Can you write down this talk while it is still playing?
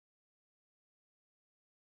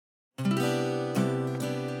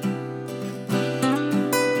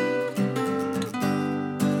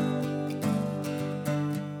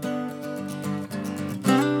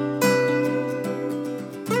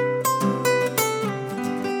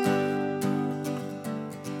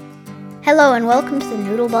Hello and welcome to the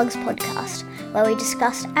Noodlebugs podcast, where we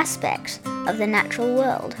discuss aspects of the natural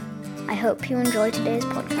world. I hope you enjoy today's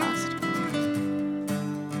podcast.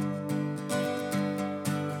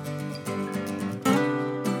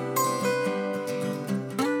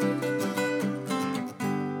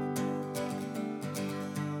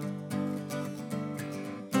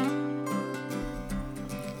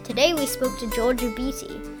 Today we spoke to Georgia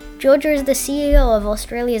Beattie. Georgia is the CEO of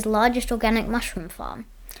Australia's largest organic mushroom farm.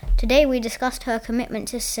 Today we discussed her commitment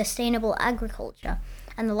to sustainable agriculture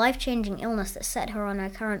and the life-changing illness that set her on her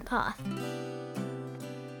current path.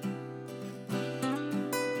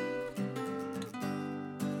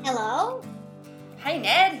 Hello? Hey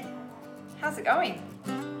Ned, how's it going?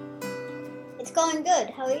 It's going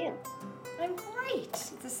good. How are you? I'm great.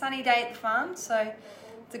 It's a sunny day at the farm, so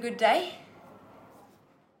it's a good day.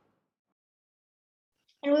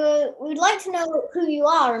 And we'd like to know who you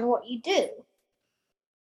are and what you do.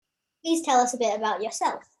 Please tell us a bit about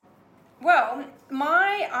yourself. Well,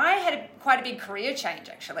 I had quite a big career change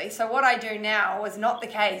actually. So what I do now was not the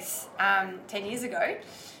case 10 years ago.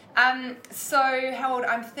 So how old?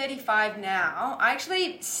 I'm 35 now. I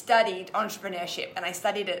actually studied entrepreneurship and I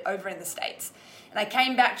studied it over in the States. And I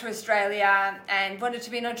came back to Australia and wanted to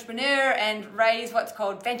be an entrepreneur and raise what's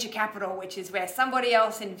called venture capital, which is where somebody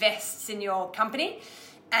else invests in your company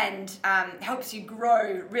and helps you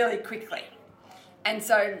grow really quickly. And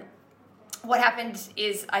so what happened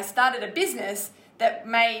is I started a business that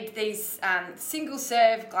made these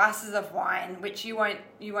single-serve glasses of wine, which you won't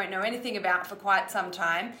know anything about for quite some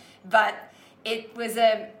time. But it was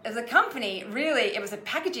a company, really, it was a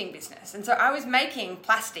packaging business. And so I was making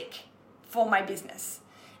plastic for my business.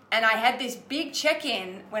 And I had this big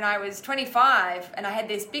check-in when I was 25, and I had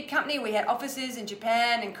this big company. We had offices in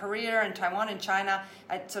Japan and Korea and Taiwan and China.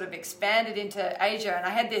 I sort of expanded into Asia, and I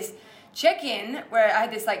had this check-in where I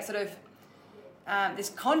had this this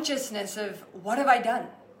consciousness of what have I done?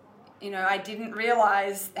 You know, I didn't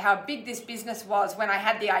realize how big this business was when I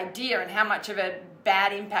had the idea and how much of a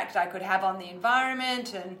bad impact I could have on the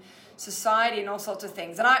environment and society and all sorts of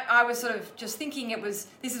things. And I was sort of just thinking this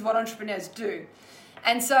is what entrepreneurs do.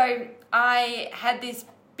 And so I had this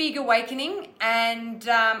big awakening and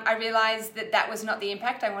I realized that was not the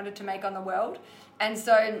impact I wanted to make on the world. And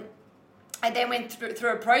so I then went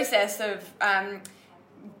through a process of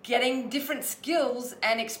getting different skills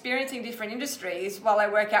and experiencing different industries while I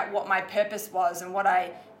work out what my purpose was and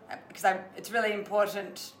it's really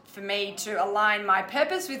important for me to align my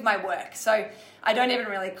purpose with my work. So I don't even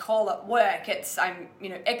really call it work. I'm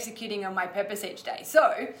executing on my purpose each day.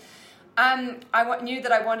 So I knew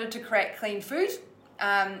that I wanted to create clean food.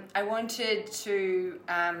 I wanted to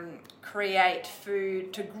create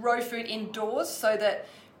food, to grow food indoors so that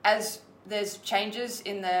as there's changes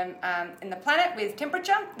in the planet with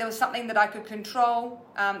temperature, there was something that I could control,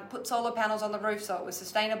 put solar panels on the roof so it was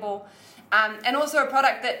sustainable, and also a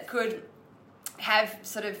product that could have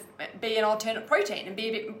sort of be an alternate protein and be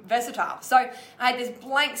a bit versatile. So I had this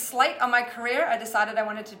blank slate on my career. I decided I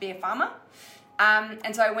wanted to be a farmer.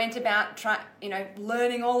 And so I went about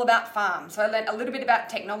learning all about farms. So I learned a little bit about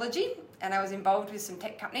technology and I was involved with some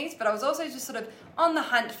tech companies, but I was also just sort of on the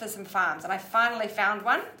hunt for some farms. And I finally found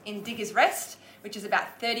one in Diggers Rest, which is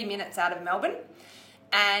about 30 minutes out of Melbourne.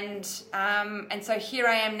 And so here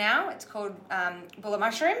I am now. It's called Bulla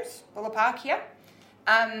Mushrooms, Bulla Park here.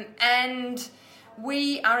 And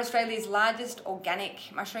we are Australia's largest organic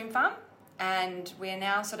mushroom farm. And we are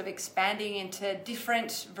now sort of expanding into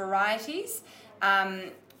different varieties.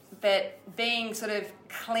 But being sort of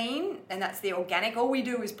clean, and that's the organic, all we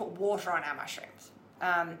do is put water on our mushrooms.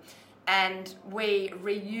 And we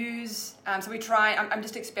reuse, so we try, I'm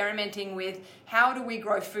just experimenting with how do we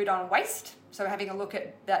grow food on waste. So having a look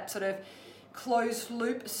at that sort of closed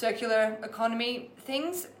loop, circular economy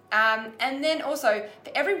things. And then also,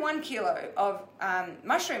 for every 1 kilo of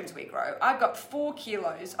mushrooms we grow, I've got 4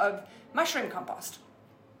 kilos of mushroom compost.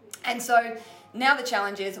 And so now the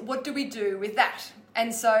challenge is, what do we do with that?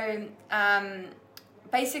 And so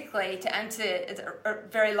basically, to answer, it's a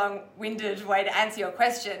very long-winded way to answer your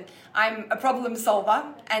question, I'm a problem solver.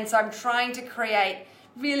 And so I'm trying to create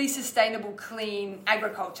really sustainable, clean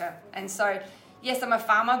agriculture. And so, yes, I'm a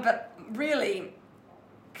farmer, but really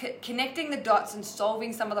connecting the dots and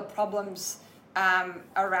solving some of the problems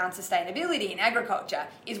around sustainability in agriculture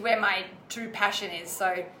is where my true passion is.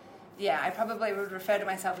 So, yeah, I probably would refer to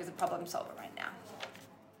myself as a problem solver right now.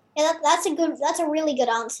 Yeah, that's a really good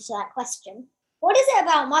answer to that question. What is it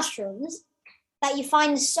about mushrooms that you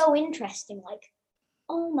find so interesting? Like,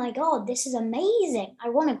 oh my God, this is amazing. I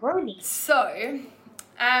want to grow these. So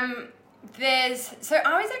I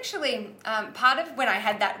was actually part of when I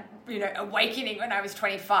had that awakening when I was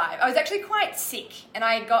 25. I was actually quite sick, and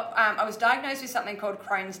I was diagnosed with something called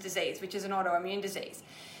Crohn's disease, which is an autoimmune disease.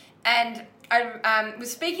 And I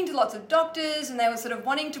was speaking to lots of doctors, and they were sort of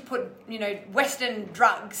wanting to put, Western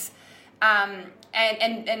drugs, and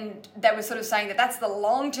they were sort of saying that that's the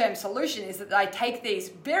long-term solution, is that I take these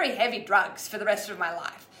very heavy drugs for the rest of my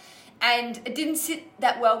life. And it didn't sit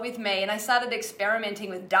that well with me, and I started experimenting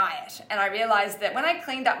with diet. And I realized that when I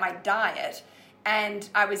cleaned up my diet and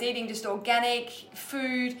I was eating just organic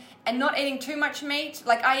food and not eating too much meat,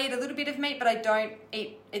 like I eat a little bit of meat, but I don't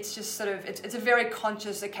eat, it's just sort of, it's a very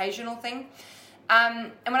conscious occasional thing.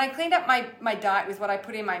 And when I cleaned up my diet with what I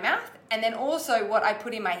put in my mouth, and then also what I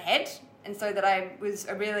put in my head, and so that I was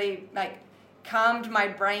really calmed my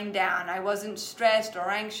brain down. I wasn't stressed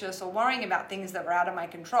or anxious or worrying about things that were out of my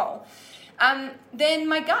control. Then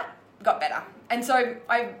my gut got better. And so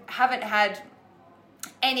I haven't had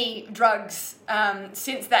any drugs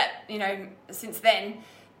since then.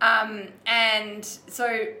 And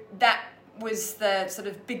so that was the sort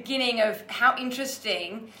of beginning of how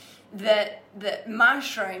interesting that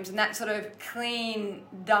mushrooms and that sort of clean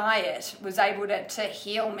diet was able to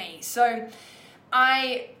heal me. So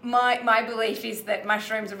my belief is that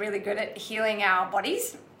mushrooms are really good at healing our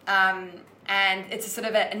bodies, and it's a sort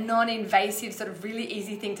of a non-invasive, sort of really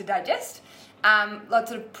easy thing to digest.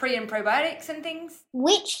 Lots of pre and probiotics and things.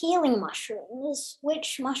 Which healing mushrooms?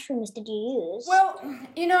 Which mushrooms did you use? Well,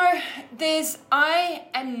 I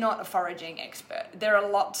am not a foraging expert. There are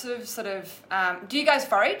lots of sort of. Do you guys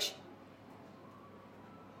forage?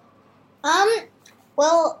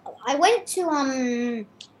 Well, I went to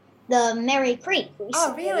the Merry Creek recently.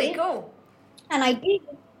 Oh, really? Cool. And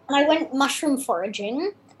I went mushroom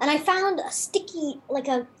foraging, and I found a sticky,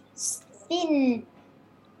 a thin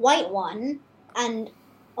white one, and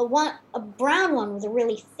a brown one with a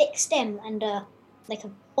really thick stem, and a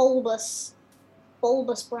bulbous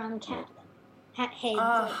brown head. Cat.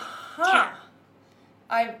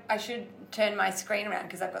 I should turn my screen around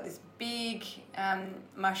because I've got this big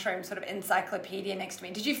mushroom sort of encyclopedia next to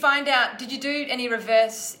me. Did you do any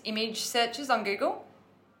reverse image searches on Google?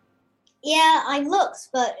 Yeah, I looked,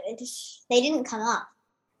 but they didn't come up.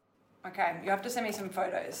 Okay, you have to send me some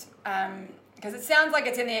photos because it sounds like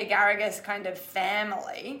it's in the agaricus kind of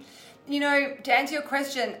family. To answer your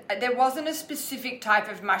question, there wasn't a specific type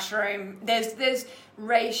of mushroom. There's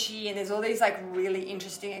reishi, and there's all these really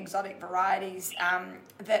interesting exotic varieties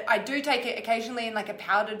that I do take it occasionally in a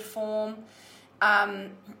powdered form, but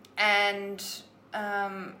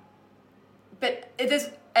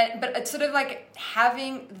it's sort of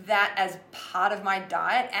having that as part of my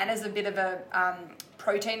diet and as a bit of a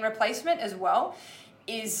protein replacement as well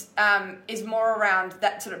is more around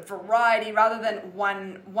that sort of variety rather than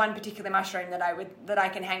one particular mushroom that I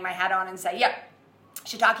can hang my hat on and say, yep,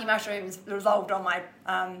 shiitake mushrooms resolved all my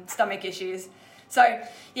stomach issues. So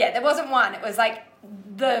yeah, there wasn't one. It was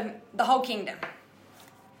the whole kingdom.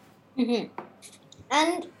 Mm-hmm.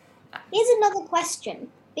 And here's another question,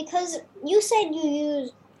 because you said you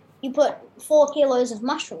put 4 kilos of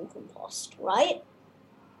mushroom compost, right?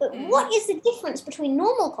 But what is the difference between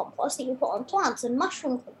normal compost that you put on plants and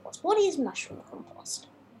mushroom compost? What is mushroom compost?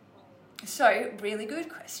 So, really good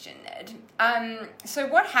question, Ned. So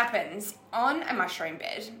what happens on a mushroom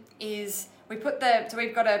bed is we've got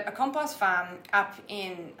a compost farm up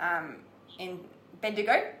in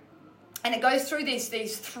Bendigo, and it goes through these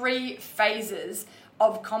 3 phases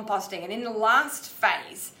of composting. And in the last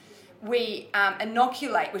phase, we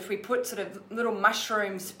inoculate, which we put sort of little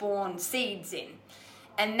mushroom spawn seeds in.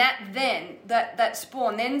 And that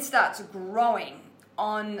spawn then starts growing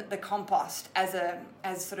on the compost as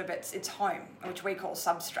sort of its home, which we call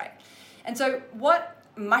substrate. And so what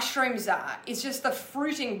mushrooms are is just the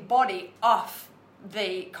fruiting body off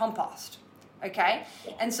the compost. Okay?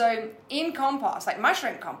 And so in compost, like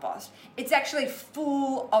mushroom compost, it's actually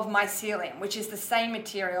full of mycelium, which is the same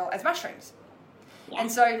material as mushrooms. Yeah.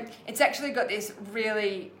 And so it's actually got this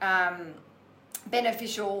really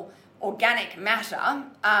beneficial organic matter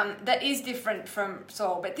that is different from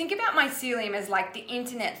soil. But think about mycelium as like the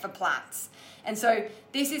internet for plants. And so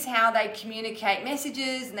this is how they communicate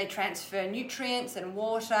messages, and they transfer nutrients and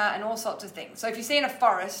water and all sorts of things. So if you see in a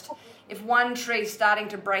forest, if one tree is starting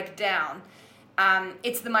to break down,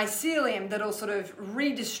 it's the mycelium that will sort of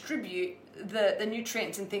redistribute the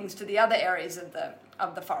nutrients and things to the other areas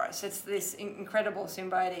of the forest. It's this incredible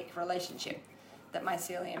symbiotic relationship that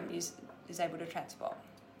mycelium is able to transport.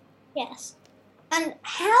 Yes. And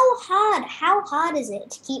how hard is it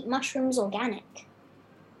to keep mushrooms organic?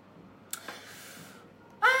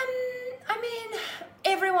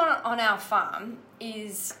 everyone on our farm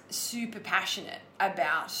is super passionate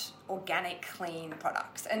about organic, clean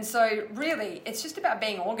products. And so really, it's just about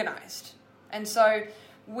being organised. And so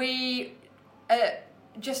we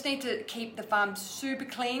just need to keep the farm super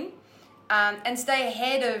clean, and stay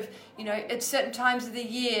ahead of, at certain times of the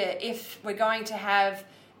year, if we're going to have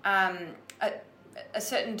a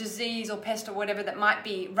certain disease or pest or whatever that might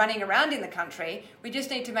be running around in the country, we just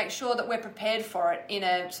need to make sure that we're prepared for it in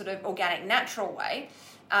a sort of organic, natural way,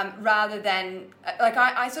 rather than,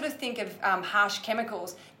 I sort of think of harsh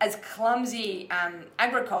chemicals as clumsy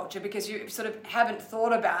agriculture, because you sort of haven't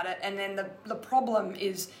thought about it, and then the problem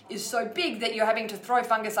is so big that you're having to throw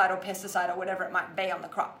fungicide or pesticide or whatever it might be on the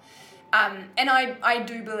crop. And I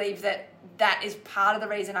do believe that is part of the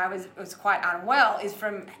reason I was quite unwell, is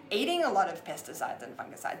from eating a lot of pesticides and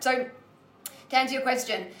fungicides. So to answer your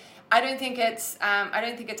question, I don't think it's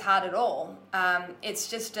hard at all. It's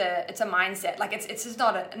just it's a mindset. Like it's just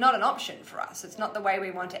not an option for us. It's not the way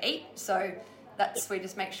we want to eat. So we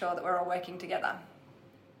just make sure that we're all working together.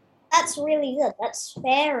 That's really good. That's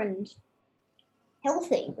fair and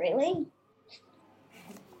healthy, really.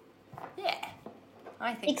 Yeah,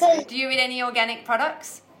 I think so. Do you eat any organic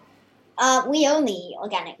products? We only eat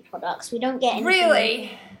organic products. We don't get anything.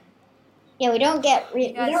 Really? Yeah, we don't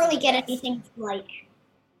really get anything from like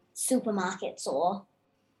supermarkets or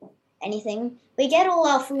anything. We get all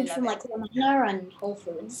our food from like Lamana and Whole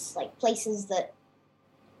Foods, like places that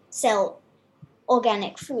sell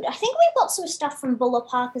organic food. I think we've got some stuff from Buller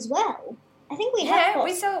Park as well. I think we have.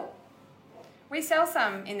 Yeah, we sell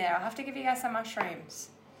some in there. I'll have to give you guys some mushrooms.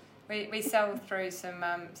 We sell through some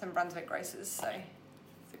Brunswick grocers, so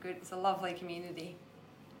it's a lovely community.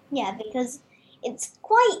 Yeah, because it's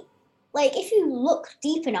quite, like, if you look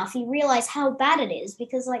deep enough, you realize how bad it is,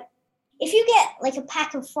 because, like, if you get, like, a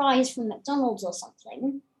pack of fries from McDonald's or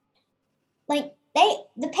something, like,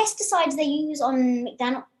 the pesticides they use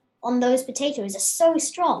on those potatoes are so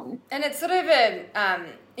strong. And it's sort of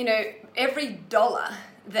every dollar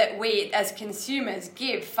that we as consumers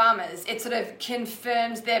give farmers, it sort of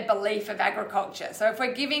confirms their belief of agriculture. So if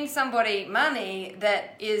we're giving somebody money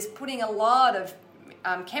that is putting a lot of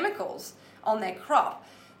chemicals on their crop,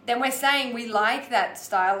 then we're saying we like that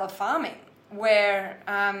style of farming, where,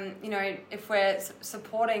 if we're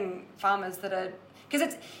supporting farmers that are...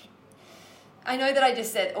 Because I know that I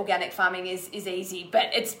just said organic farming is easy,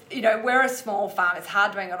 but it's, we're a small farm. It's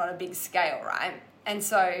hard doing it on a big scale, right? And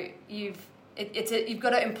so you've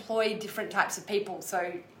got to employ different types of people.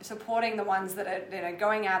 So supporting the ones that are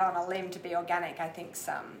going out on a limb to be organic, I think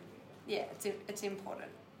it's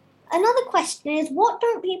important. Another question is, what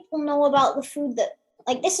don't people know about the food that,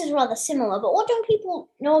 like, this is rather similar, but what don't people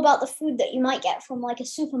know about the food that you might get from like a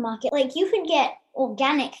supermarket? Like, you could get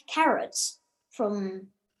organic carrots from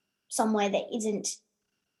somewhere that isn't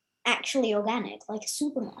actually organic, like a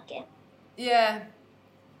supermarket. Yeah.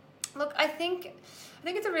 Look, I think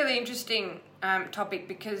it's a really interesting topic,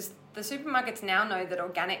 because the supermarkets now know that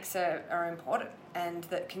organics are important, and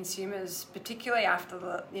that consumers, particularly after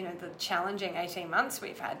the challenging 18 months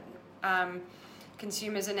we've had,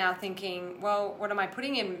 consumers are now thinking, well, what am I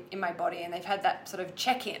putting in my body? And they've had that sort of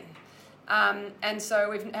check-in. And so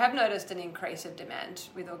we have noticed an increase of demand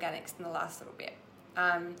with organics in the last little bit.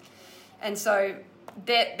 And so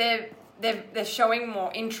they're showing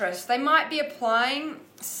more interest. They might be applying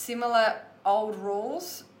similar old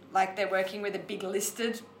rules, like they're working with a big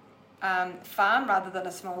listed farm rather than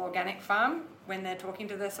a small organic farm when they're talking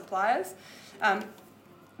to their suppliers.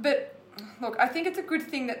 But look, I think it's a good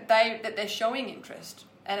thing that they're showing interest,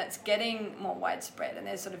 and it's getting more widespread, and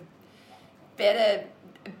there's sort of better...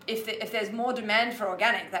 If there's more demand for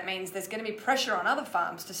organic, that means there's going to be pressure on other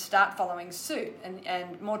farms to start following suit,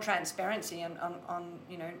 and more transparency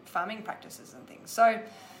on farming practices and things. So,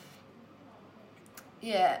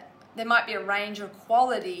 yeah, there might be a range of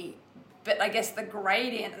quality, but I guess the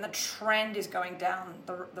gradient and the trend is going down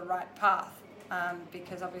the right path,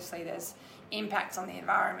 because obviously there's impacts on the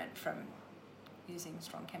environment from using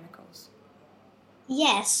strong chemicals.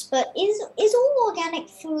 Yes, but is all organic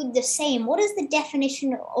food the same? What is the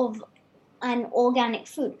definition of an organic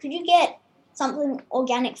food? Could you get something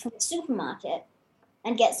organic from the supermarket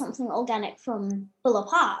and get something organic from Buller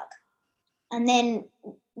Park? And then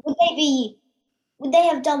would they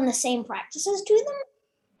have done the same practices to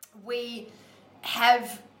them? We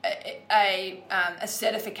have a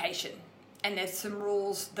certification, and there's some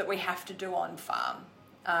rules that we have to do on farm.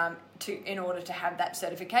 In order to have that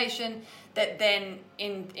certification, that then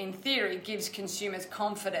in theory gives consumers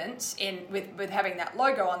confidence with having that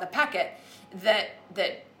logo on the packet, that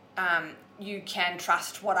you can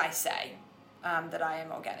trust what I say, that I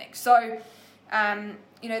am organic. So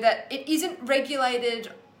That it isn't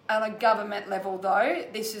regulated on a government level, though.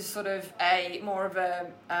 This is sort of more of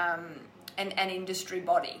an industry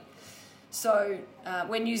body. So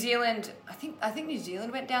when New Zealand, I think New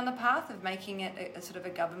Zealand went down the path of making it a sort of a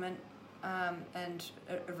government and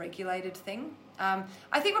a regulated thing.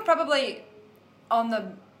 I think we're probably on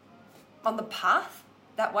the path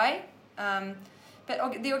that way,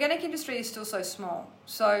 but the organic industry is still so small.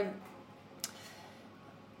 So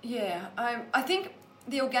yeah, I think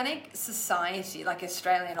the Organic Society, like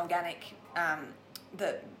Australian Organic,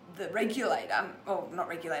 the regulator, or not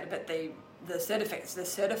regulator, but the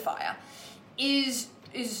certifier, is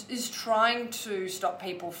trying to stop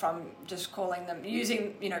people from just calling them,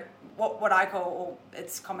 using what I call, or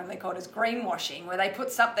it's commonly called as greenwashing, where they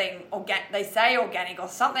put something they say organic or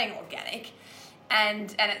something organic,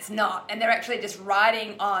 and it's not, and they're actually just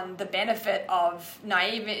riding on the benefit of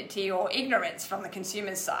naivety or ignorance from the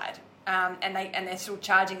consumer's side, and they're still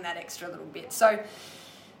charging that extra little bit. So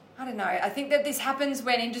I don't know. I think that this happens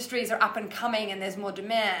when industries are up and coming and there's more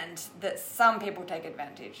demand, that some people take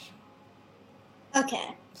advantage.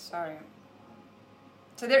 Okay. So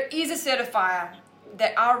there is a certifier.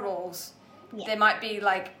 There are rules. Yeah. There might be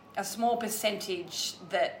like a small percentage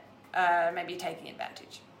that may be taking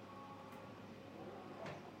advantage.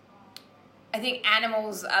 I think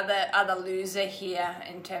animals are the loser here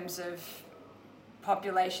in terms of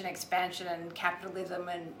population expansion and capitalism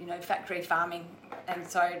and factory farming, and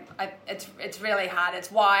so it's really hard.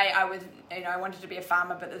 It's why I wanted to be a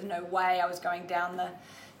farmer, but there's no way I was going down the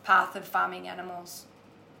path of farming animals.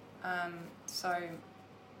 So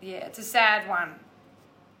yeah, it's a sad one.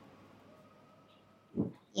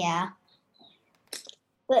 Yeah,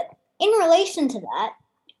 but in relation to that,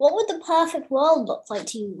 what would the perfect world look like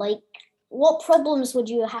to you? Like, what problems would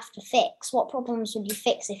you have to fix? What problems would you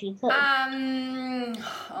fix if you could?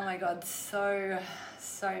 Oh my God, so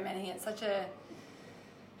many. It's such a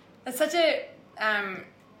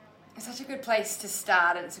good place to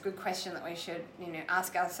start, and it's a good question that we should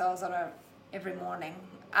ask ourselves every morning.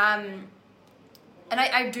 And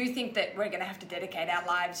I do think that we're going to have to dedicate our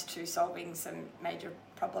lives to solving some major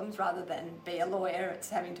problems rather than be a lawyer. It's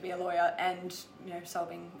having to be a lawyer and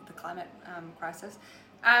solving the climate crisis.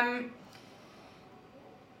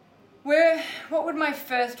 What would my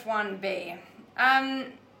first one be?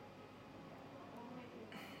 I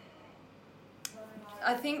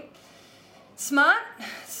think smart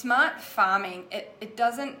farming.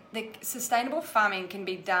 Sustainable farming can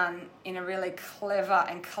be done in a really clever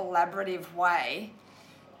and collaborative way,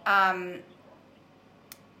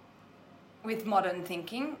 with modern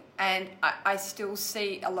thinking. And I still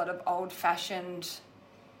see a lot of old-fashioned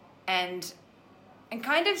and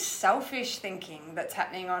kind of selfish thinking that's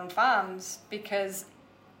happening on farms, because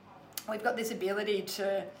we've got this ability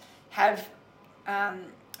to have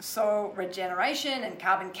soil regeneration and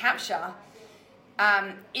carbon capture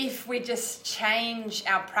if we just change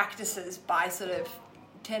our practices by sort of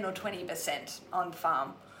 10 or 20% on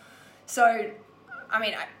farm. So, I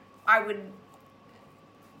mean, I would,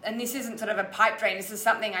 and this isn't sort of a pipe dream, this is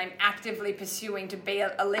something I'm actively pursuing, to be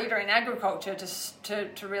a leader in agriculture,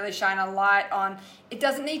 to really shine a light on, it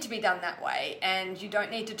doesn't need to be done that way, and you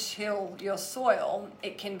don't need to till your soil.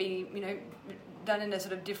 It can be, done in a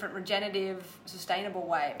sort of different, regenerative, sustainable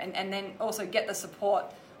way, and then also get the support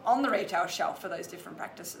on the retail shelf for those different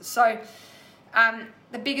practices. So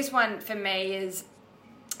the biggest one for me is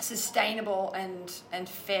sustainable and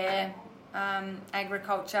fair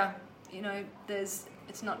agriculture.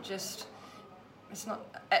 It's not just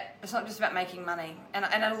about making money,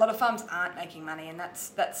 and a lot of farms aren't making money, and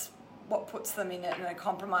that's what puts them in a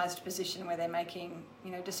compromised position where they're making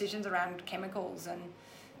decisions around chemicals and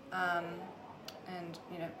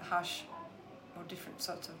harsh or different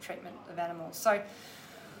sorts of treatment of animals. So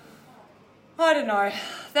I don't know.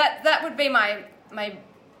 That would be my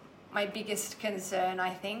biggest concern,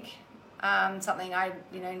 I think. Something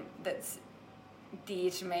that's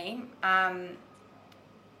dear to me.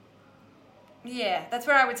 Yeah, that's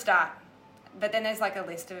where I would start. But then there's like a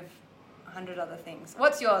list of 100 other things.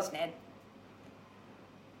 What's yours, Ned?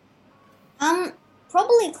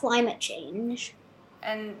 Probably climate change.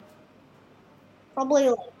 And probably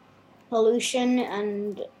like pollution,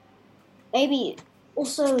 and maybe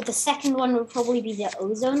also the second one would probably be the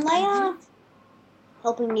ozone layer,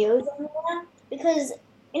 helping the ozone layer, because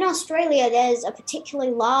in Australia there's a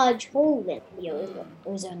particularly large hole in the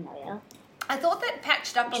ozone layer. I thought that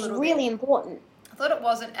patched up a little bit. Which is really important. I thought it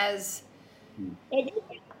wasn't as...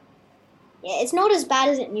 it's not as bad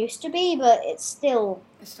as it used to be, but it's still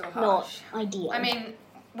harsh. Not ideal. I mean,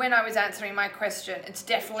 when I was answering my question, it's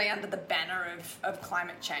definitely under the banner of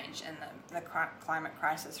climate change and the climate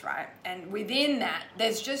crisis, right? And within that,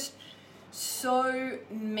 there's just so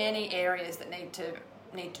many areas that need to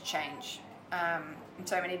change, in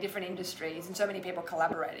so many different industries and so many people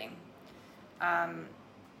collaborating,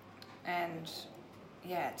 and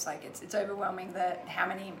yeah, it's like it's overwhelming that how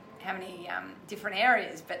many different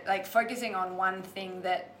areas, but like focusing on one thing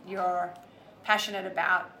that you're passionate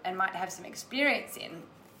about and might have some experience in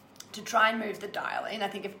to try and move the dial in. I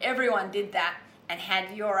think if everyone did that and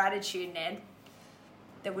had your attitude, Ned,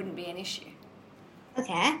 there wouldn't be an issue.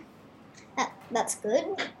 Okay, that's good.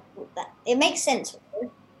 It makes sense.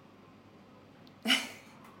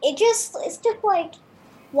 It's just like,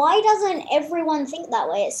 why doesn't everyone think that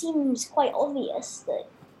way? It seems quite obvious that,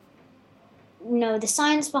 the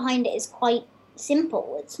science behind it is quite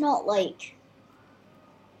simple. It's not like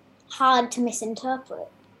hard to misinterpret.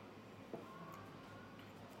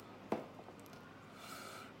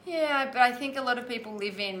 Yeah, but I think a lot of people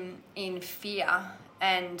live in fear,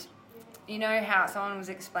 and you know how someone was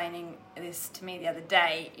explaining this to me the other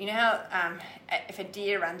day. You know how if a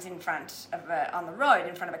deer runs in front of on the road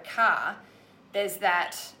in front of a car, there's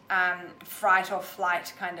that fright or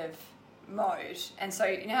flight kind of mode, and so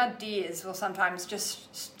you know how deers will sometimes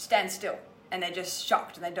just stand still and they're just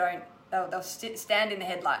shocked and they'll stand in the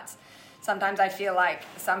headlights. Sometimes I feel like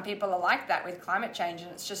some people are like that with climate change,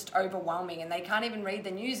 and it's just overwhelming and they can't even read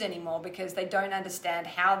the news anymore because they don't understand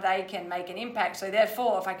how they can make an impact. So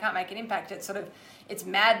therefore, if I can't make an impact, it's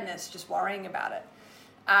madness just worrying about it.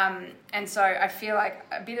 And so I feel like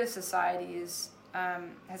a bit of society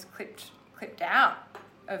has clipped out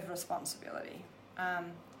of responsibility.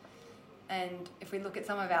 And if we look at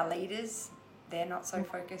some of our leaders, they're not so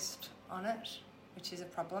focused on it, which is a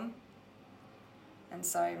problem. And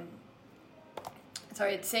so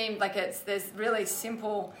it seemed like there's really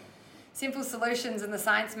simple solutions, and the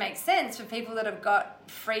science makes sense for people that have got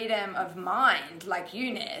freedom of mind, like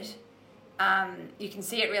you, Ned. You can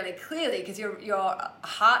see it really clearly because your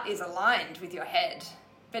heart is aligned with your head.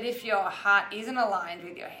 But if your heart isn't aligned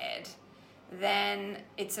with your head, then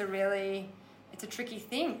it's a tricky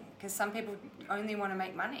thing because some people only want to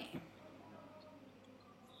make money.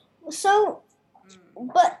 So,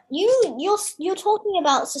 but you're talking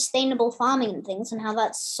about sustainable farming and things and how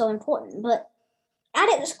that's so important. But at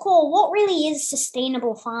its core, what really is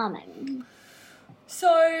sustainable farming?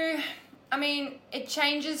 So, I mean, it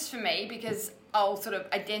changes for me because I'll sort of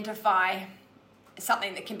identify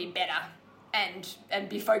something that can be better and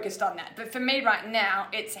be focused on that. But for me right now,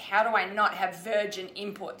 it's how do I not have virgin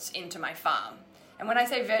inputs into my farm? And when I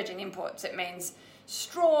say virgin inputs, it means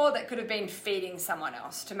straw that could have been feeding someone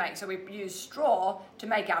else to make. So we use straw to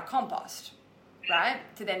make our compost, right?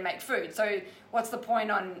 To then make food. So what's the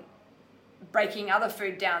point on breaking other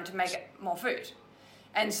food down to make it more food?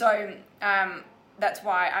 And so that's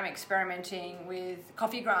why I'm experimenting with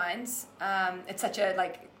coffee grinds. It's such a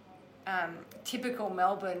typical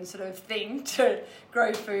Melbourne sort of thing to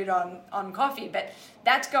grow food on coffee, but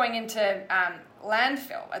that's going into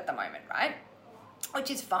landfill at the moment, right?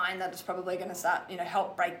 Which is fine. That is probably going to start,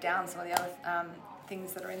 help break down some of the other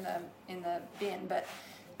things that are in the bin. But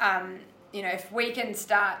if we can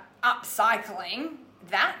start upcycling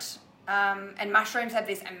that, and mushrooms have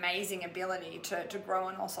this amazing ability to grow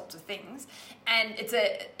on all sorts of things, and it's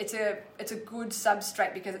a good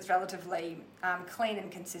substrate because it's relatively clean and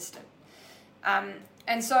consistent.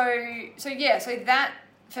 And so that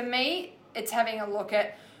for me, it's having a look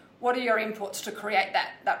at what are your inputs to create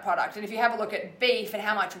that product. And if you have a look at beef and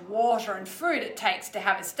how much water and food it takes to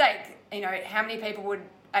have a steak, how many people would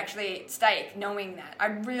actually eat steak knowing that?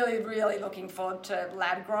 I'm really, really looking forward to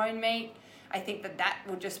lab-grown meat. I think that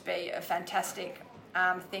will just be a fantastic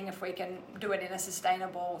thing if we can do it in a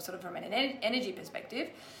sustainable sort of from an energy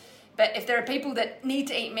perspective. But if there are people that need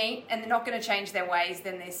to eat meat and they're not going to change their ways,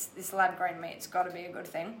 then this lab-grown meat's got to be a good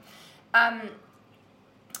thing.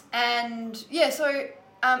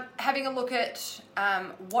 Having a look at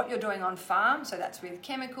what you're doing on farm, so that's with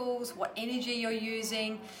chemicals, what energy you're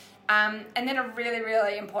using, and then a really,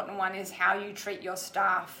 really important one is how you treat your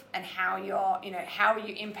staff and how are you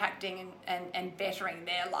impacting and bettering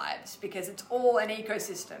their lives, because it's all an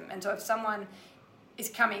ecosystem. And so if someone is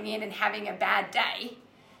coming in and having a bad day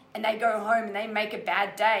and they go home and they make a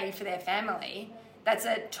bad day for their family, that's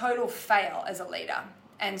a total fail as a leader.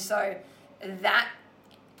 And so that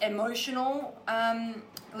emotional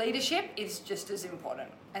leadership is just as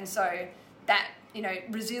important. And so that,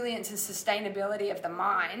 resilience and sustainability of the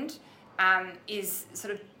mind is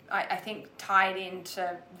sort of, I think, tied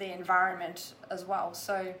into the environment as well.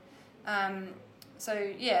 So that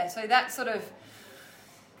sort of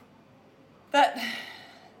But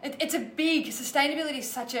it's a big, sustainability is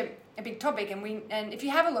such a big topic, and if you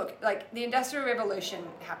have a look, like the Industrial Revolution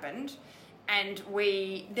happened, and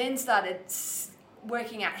we then started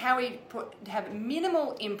working out how we have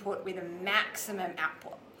minimal input with a maximum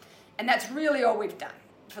output. And that's really all we've done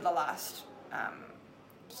for the last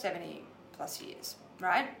 70 plus years,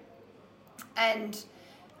 right? And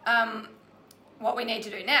what we need to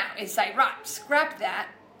do now is say, right, scrap that.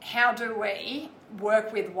 How do we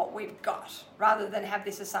work with what we've got? Rather than have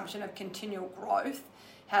this assumption of continual growth,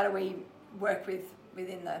 how do we work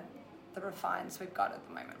within the refines we've got at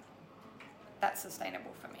the moment? That's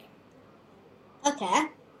sustainable for me. Okay.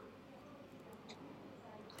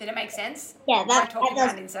 Did it make sense? Yeah, Am I talking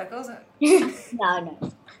around in circles? No.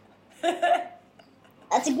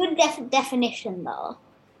 That's a good definition, though.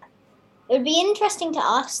 It would be interesting to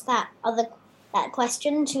ask that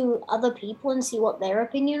question to other people and see what their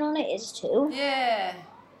opinion on it is too. Yeah.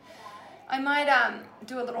 I might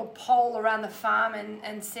do a little poll around the farm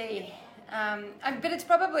and see. But it's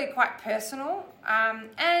probably quite personal.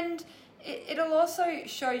 And it'll also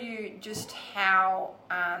show you just how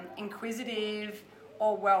inquisitive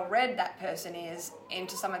or well-read that person is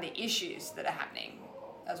into some of the issues that are happening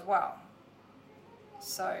as well.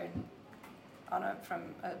 So,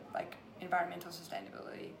 from a environmental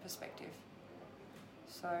sustainability perspective.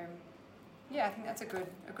 So, yeah, I think that's a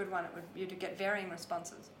good one. It would be to get varying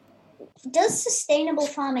responses. Does sustainable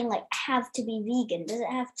farming have to be vegan?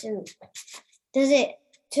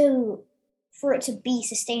 For it to be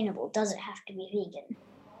sustainable, does it have to be vegan?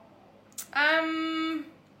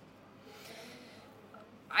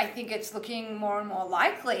 I think it's looking more and more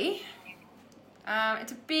likely.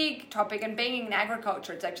 It's a big topic, and being in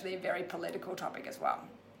agriculture, it's actually a very political topic as well.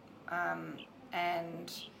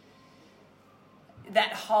 And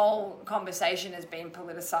that whole conversation has been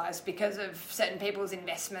politicized because of certain people's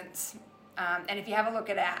investments. And if you have a look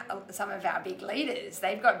at some of our big leaders,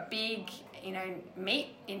 they've got big,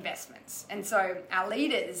 meat investments. And so our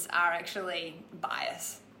leaders are actually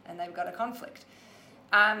biased and they've got a conflict.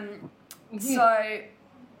 So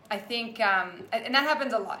I think, and that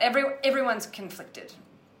happens a lot. Everyone's conflicted,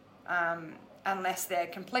 unless they're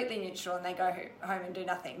completely neutral and they go home and do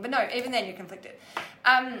nothing. But no, even then you're conflicted.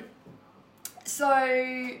 So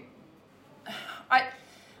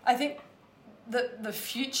I think the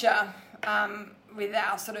future with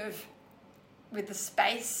our with the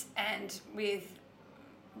space and with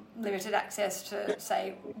limited access to,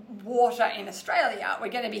 say, water in Australia, we're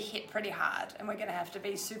going to be hit pretty hard, and we're going to have to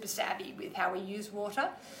be super savvy with how we use water.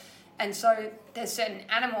 And so there's certain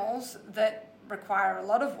animals that require a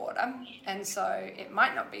lot of water, and so it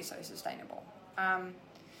might not be so sustainable. I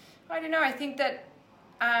don't know, I think that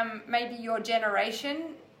maybe your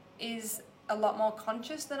generation is a lot more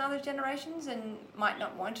conscious than other generations and might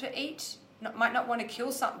not want to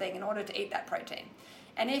kill something in order to eat that protein.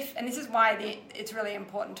 And this is why it's really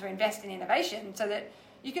important to invest in innovation, so that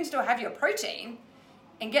you can still have your protein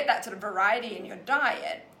and get that sort of variety in your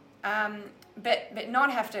diet, but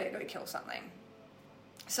not have to go to kill something.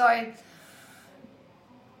 So I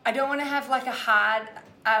don't want to have a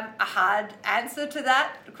hard answer to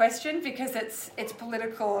that question, because it's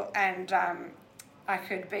political, and I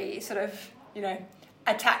could be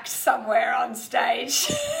attacked somewhere on stage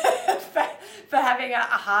for having a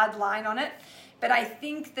hard line on it. But I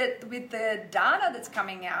think that with the data that's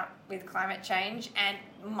coming out with climate change, and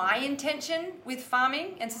my intention with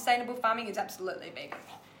farming and sustainable farming is absolutely vegan.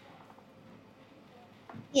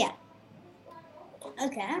 Yeah.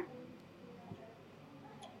 Okay.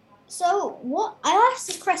 So I asked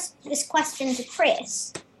this question to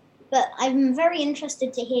Chris, but I'm very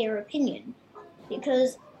interested to hear your opinion,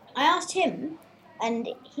 because I asked him, and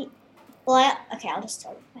I'll just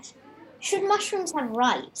tell you the question. Should mushrooms have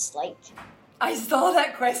rights? I saw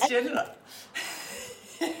that question.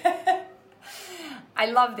 I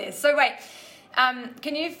love this. So wait,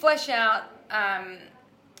 can you flesh out?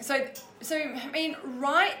 So I mean,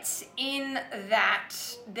 rights in that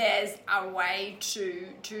there's a way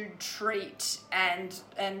to treat and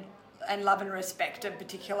love and respect a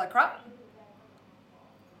particular crop.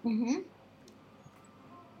 Mm-hmm.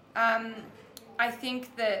 I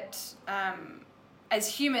think that as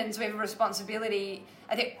humans, we have a responsibility.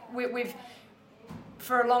 I think we've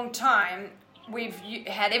for a long time, we've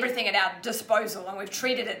had everything at our disposal, and we've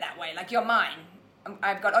treated it that way, like you're mine.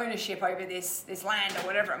 I've got ownership over this land, or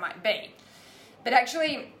whatever it might be. But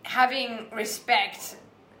actually having respect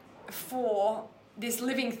for this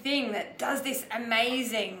living thing that does this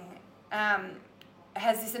amazing,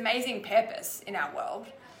 has this amazing purpose in our world,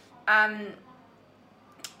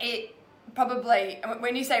 probably,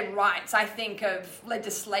 when you say rights, I think of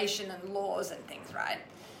legislation and laws and things, right?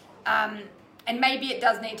 And maybe it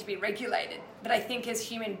does need to be regulated, but I think as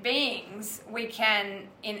human beings, we can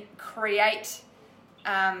create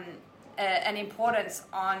an importance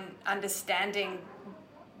on understanding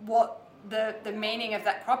what the meaning of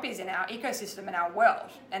that crop is in our ecosystem and our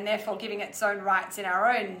world, and therefore giving it its own rights in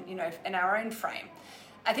our own, in our own frame.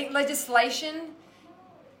 I think legislation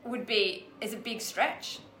is a big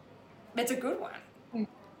stretch. It's a good one, and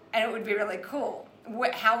it would be really cool.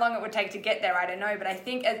 How long it would take to get there, I don't know. But I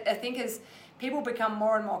think as people become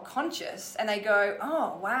more and more conscious, and they go,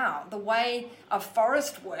 oh wow, the way a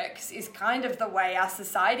forest works is kind of the way our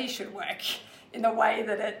society should work, in the way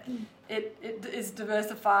that it is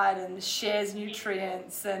diversified and shares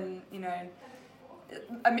nutrients, and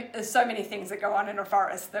I mean, there's so many things that go on in a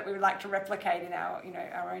forest that we would like to replicate in our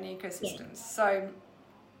our own ecosystems. So,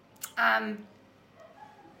 that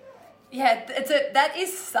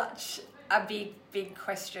is such a big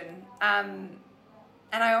question, and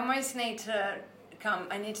I almost need to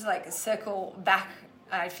circle back.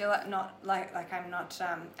 I feel like I'm not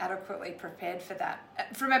adequately prepared for that.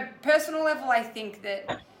 From a personal level, I think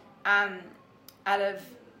that out of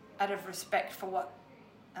respect for what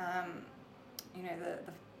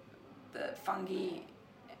the fungi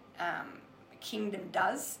kingdom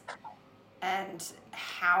does, and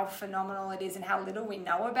how phenomenal it is, and how little we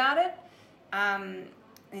know about it,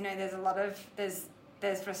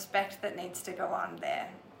 there's respect that needs to go on there,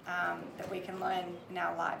 that we can learn in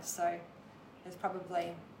our lives. So there's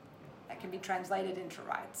probably, that can be translated into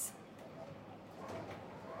rights.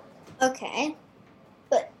 Okay,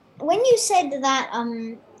 but when you said that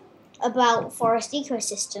about forest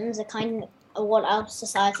ecosystems are kind of what our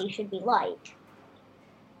society should be like,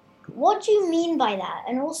 what do you mean by that?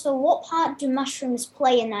 And also, what part do mushrooms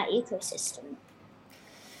play in that ecosystem?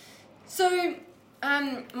 So,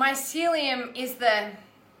 mycelium is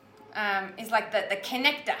like the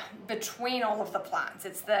connector between all of the plants.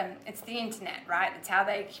 It's the internet, right? It's how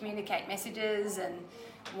they communicate messages. And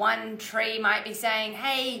one tree might be saying,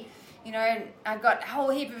 hey, I've got a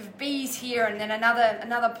whole heap of bees here, and then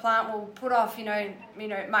another plant will put off,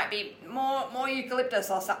 it might be more eucalyptus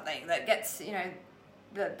or something that gets,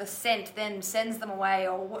 the scent then sends them away,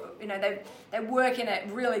 or they work in a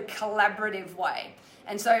really collaborative way.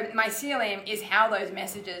 And so mycelium is how those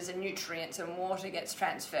messages and nutrients and water gets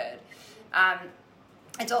transferred.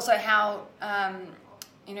 It's also how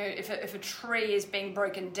if a tree is being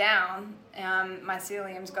broken down,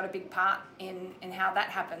 mycelium's got a big part in how that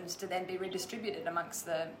happens to then be redistributed amongst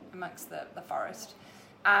the forest.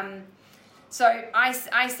 So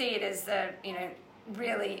I see it as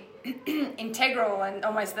really integral and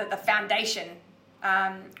almost the foundation,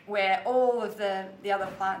 where all of the other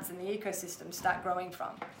plants in the ecosystem start growing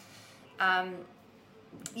from.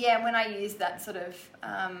 When I use that sort of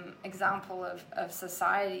example of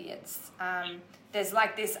society, it's there's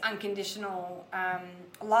like this unconditional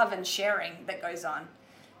love and sharing that goes on,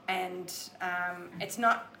 and it's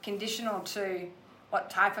not conditional to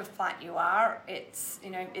what type of plant you are. It's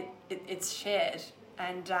it's shared,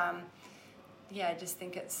 and I just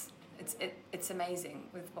think it's amazing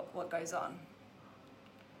with what goes on.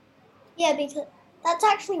 Yeah, because that's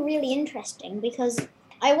actually really interesting, because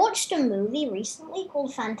I watched a movie recently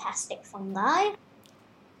called Fantastic Fungi.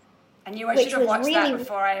 I knew I should have watched that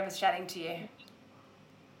before I was chatting to you.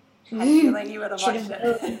 I had a feeling you would have watched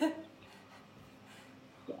it.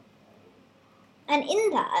 Yeah. And in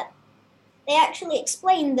that, they actually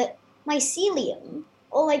explained that mycelium,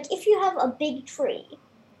 or like if you have a big tree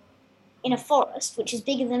in a forest, which is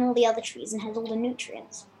bigger than all the other trees and has all the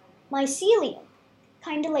nutrients, mycelium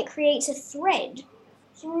kind of like creates a thread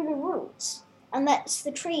through the roots, and lets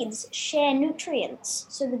the trees share nutrients.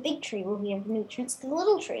 So the big tree will give nutrients to the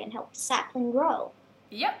little tree and help the sapling grow.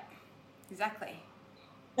 Yep, exactly.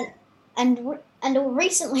 And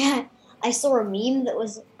recently I saw a meme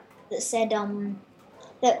that said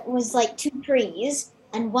that was like two trees,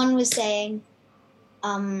 and one was saying,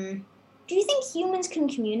 do you think humans can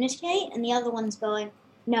communicate? And the other one's going,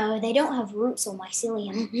 no, they don't have roots or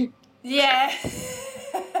mycelium. Yeah,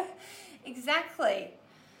 exactly.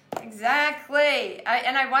 And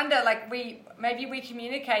I wonder, like, maybe we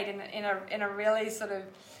communicate in a really sort of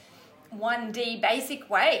 1D basic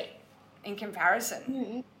way in comparison.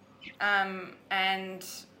 Mm-hmm. And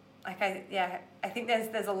like I think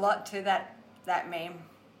there's a lot to that meme.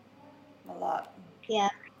 A lot. Yeah.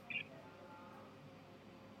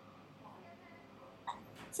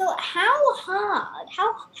 So how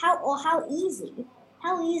easy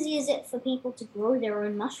is it for people to grow their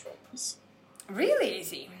own mushrooms? Really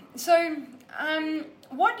easy. So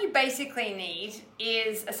what you basically need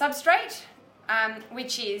is a substrate,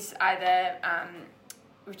 which is either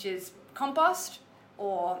which is compost,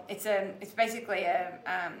 or it's basically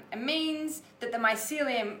a means that the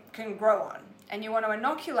mycelium can grow on, and you want to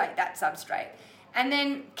inoculate that substrate, and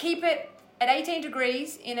then keep it at 18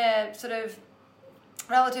 degrees in a sort of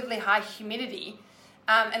relatively high humidity.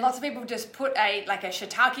 And lots of people just put a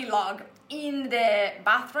shiitake log in their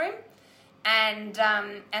bathroom, and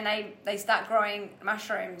they start growing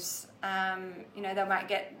mushrooms. They might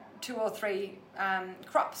get 2 or 3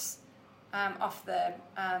 crops off the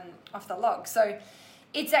log. So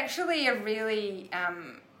it's actually a really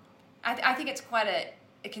I think it's quite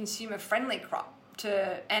a consumer friendly crop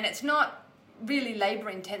and it's not really labor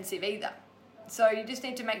intensive either. So you just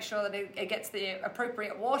need to make sure that it gets the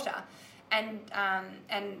appropriate water and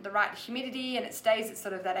the right humidity, and it stays at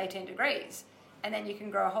sort of that 18 degrees, and then you can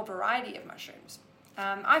grow a whole variety of mushrooms.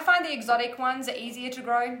 I find the exotic ones are easier to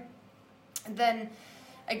grow than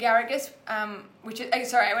agaricus, which is,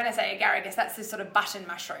 sorry, when I say agaricus, that's this sort of button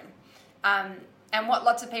mushroom. And what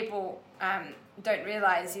lots of people don't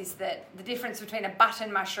realise is that the difference between a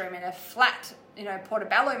button mushroom and a flat,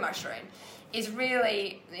 portobello mushroom is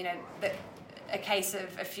really, a case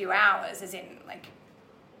of a few hours, as in like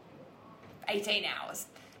 18 hours,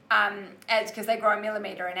 because they grow a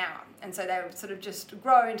millimetre an hour. And so they sort of just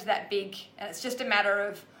grow into that big, and it's just a matter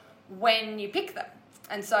of when you pick them.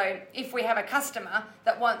 And so if we have a customer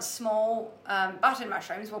that wants small button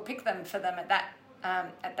mushrooms, we'll pick them for them at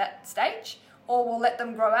that stage, or we'll let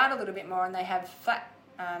them grow out a little bit more and they have flat,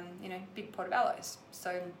 big portobellos.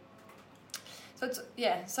 So it's,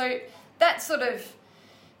 yeah, so that's sort of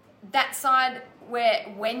that side where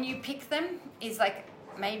when you pick them is like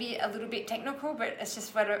maybe a little bit technical, but it's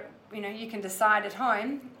just whether, you can decide at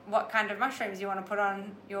home what kind of mushrooms you want to put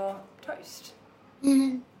on your toast.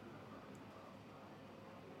 Mm-hmm.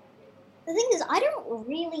 The thing is, I don't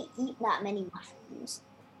really eat that many mushrooms.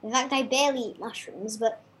 In fact, I barely eat mushrooms,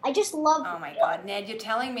 but I just love... Oh my God, Ned, you're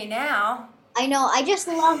telling me now. I know, I just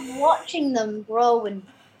love watching them grow and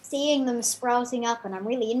seeing them sprouting up, and I'm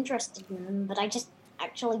really interested in them, but I just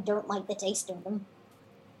actually don't like the taste of them.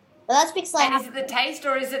 But that's because And is it the taste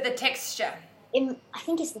or is it the texture? I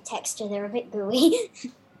think it's the texture. They're a bit gooey.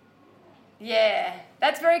 Yeah,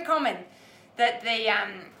 that's very common. That the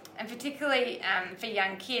and particularly for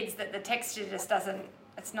young kids, that the texture just doesn't.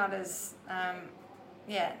 It's not as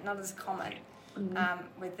not as common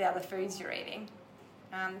with the other foods you're eating.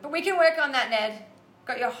 But we can work on that, Ned.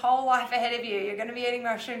 Got your whole life ahead of you. You're going to be eating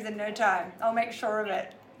mushrooms in no time. I'll make sure of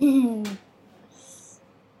it.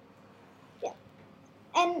 Yeah,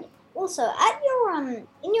 and also at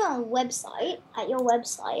your website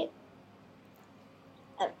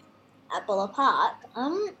at Buller Park,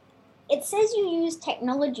 it says you use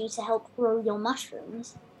technology to help grow your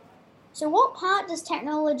mushrooms. So what part does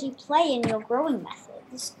technology play in your growing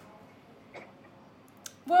methods?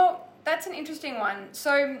 Well, that's an interesting one.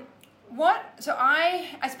 So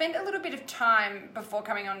I spent a little bit of time before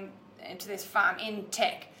coming on into this farm in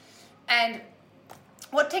tech, and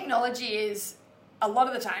what technology is a lot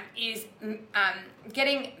of the time is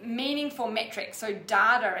getting meaningful metrics, so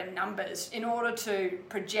data and numbers, in order to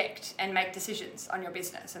project and make decisions on your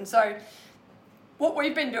business. And so what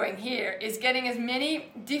we've been doing here is getting as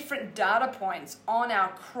many different data points on our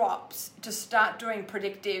crops to start doing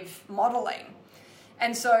predictive modelling.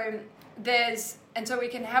 And so we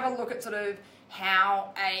can have a look at sort of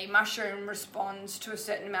how a mushroom responds to a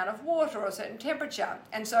certain amount of water or a certain temperature.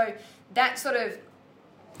 And so that sort of,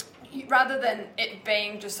 rather than it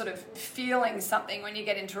being just sort of feeling something when you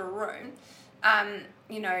get into a room,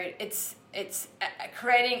 it's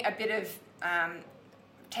creating a bit of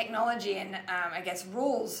technology and I guess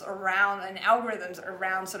rules around and algorithms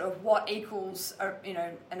around sort of what equals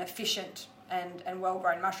an efficient and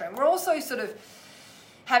well-grown mushroom. We're also sort of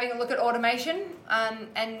having a look at automation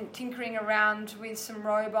and tinkering around with some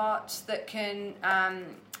robots that can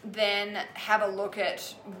then have a look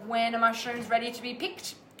at when a mushroom's ready to be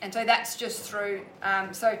picked. And so that's just through,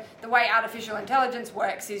 so the way artificial intelligence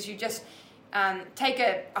works is you just take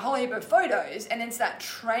a whole heap of photos and then start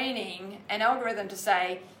training an algorithm to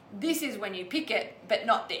say, this is when you pick it, but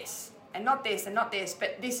not this, and not this, and not this,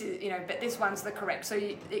 but this is, but this one's the correct. So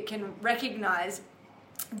it can recognize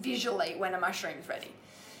visually when a mushroom's ready.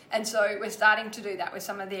 And so we're starting to do that with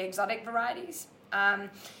some of the exotic varieties.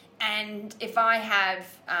 And if I have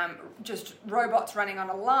just robots running on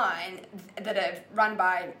a line that are run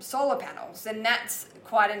by solar panels, then that's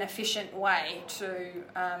quite an efficient way to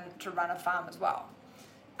run a farm as well,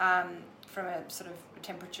 from a sort of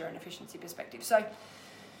temperature and efficiency perspective. So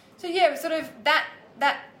yeah, sort of that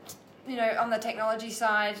on the technology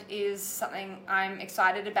side is something I'm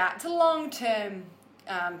excited about. It's a long-term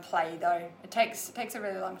play, though. It takes a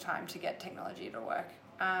really long time to get technology to work.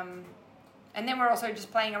 And then we're also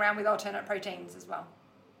just playing around with alternate proteins as well.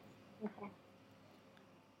 Okay.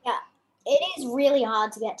 Yeah, it is really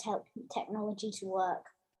hard to get technology to work.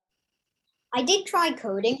 I did try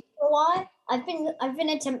coding for a while. I've been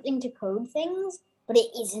attempting to code things, but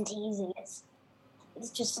it isn't easy. It's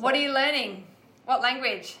just. What are you learning? What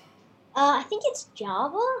language? I think it's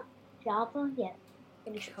Java. Java, yeah.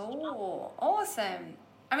 Cool. Awesome.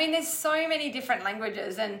 I mean, there's so many different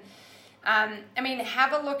languages, and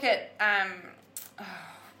have a look at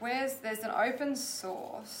there's an open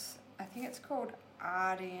source. I think it's called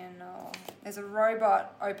Arduino. There's a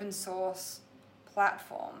robot open source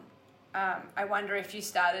platform. I wonder if you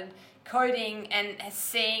started coding and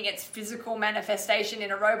seeing its physical manifestation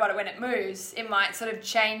in a robot when it moves, it might sort of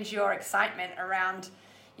change your excitement around,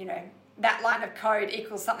 that line of code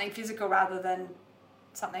equals something physical rather than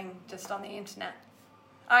something just on the internet.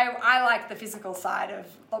 I like the physical side of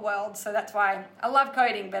the world, so that's why I love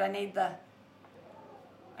coding, but I need the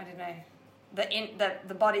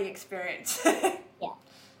body experience. Yeah.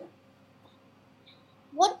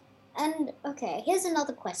 Okay, here's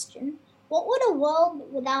another question. What would a world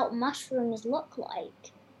without mushrooms look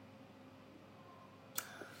like?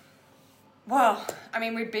 Well,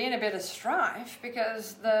 we'd be in a bit of strife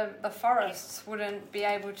because the forests wouldn't be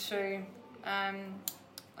able to,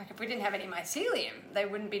 if we didn't have any mycelium, they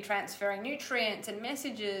wouldn't be transferring nutrients and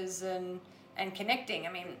messages and connecting.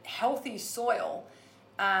 Healthy soil,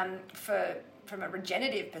 from a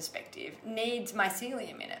regenerative perspective, needs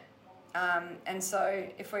mycelium in it. And so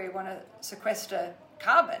if we want to sequester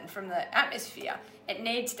carbon from the atmosphere, it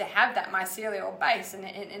needs to have that mycelial base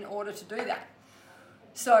in order to do that.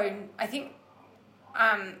 So I think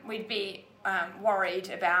we'd be worried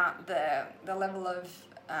about the level of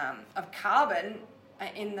carbon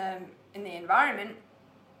in the environment,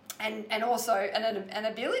 and also an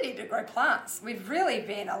ability to grow plants. We'd really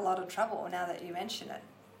be in a lot of trouble now that you mention it.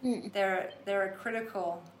 Mm. They're a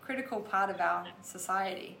critical part of our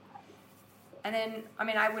society. And then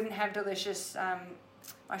I wouldn't have delicious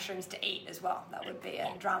mushrooms to eat as well. That would be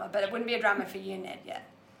a drama, but it wouldn't be a drama for you, Ned, yet.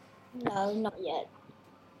 No, not yet.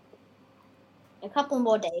 A couple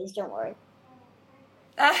more days, don't worry.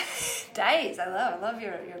 Days, I love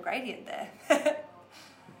your gradient there.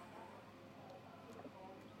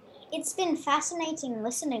 It's been fascinating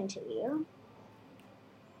listening to you.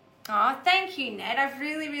 Oh, thank you, Ned. I've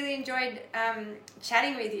really, really enjoyed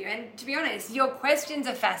chatting with you. And to be honest, your questions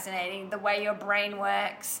are fascinating. The way your brain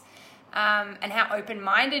works and how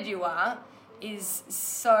open-minded you are is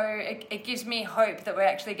so... It gives me hope that we're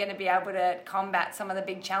actually going to be able to combat some of the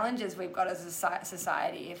big challenges we've got as a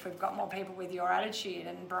society if we've got more people with your attitude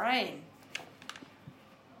and brain.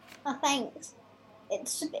 Oh, thanks.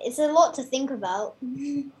 It's a lot to think about.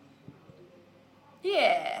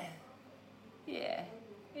 Yeah.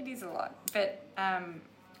 It is a lot, but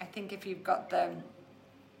I think if you've got the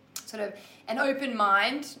sort of an open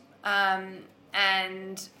mind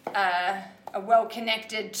and a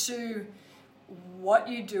well-connected to what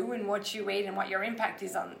you do and what you eat and what your impact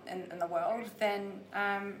is in the world, then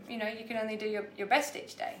you can only do your best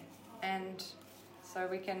each day, and so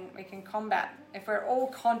we can combat. If we're all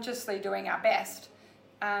consciously doing our best,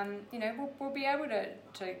 we'll be able to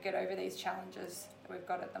get over these challenges that we've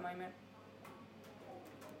got at the moment.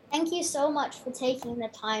 Thank you so much for taking the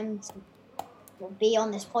time to be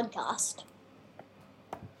on this podcast.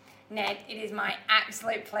 Ned, it is my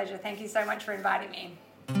absolute pleasure. Thank you so much for inviting me.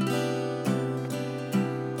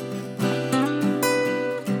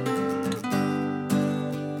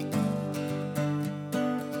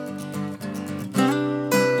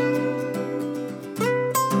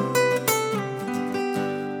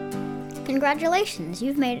 Congratulations,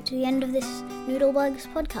 you've made it to the end of this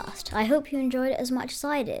Noodlebugs podcast. I hope you enjoyed it as much as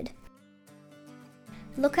I did.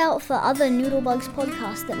 Look out for other Noodlebugs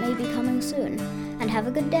podcasts that may be coming soon, and have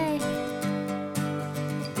a good day.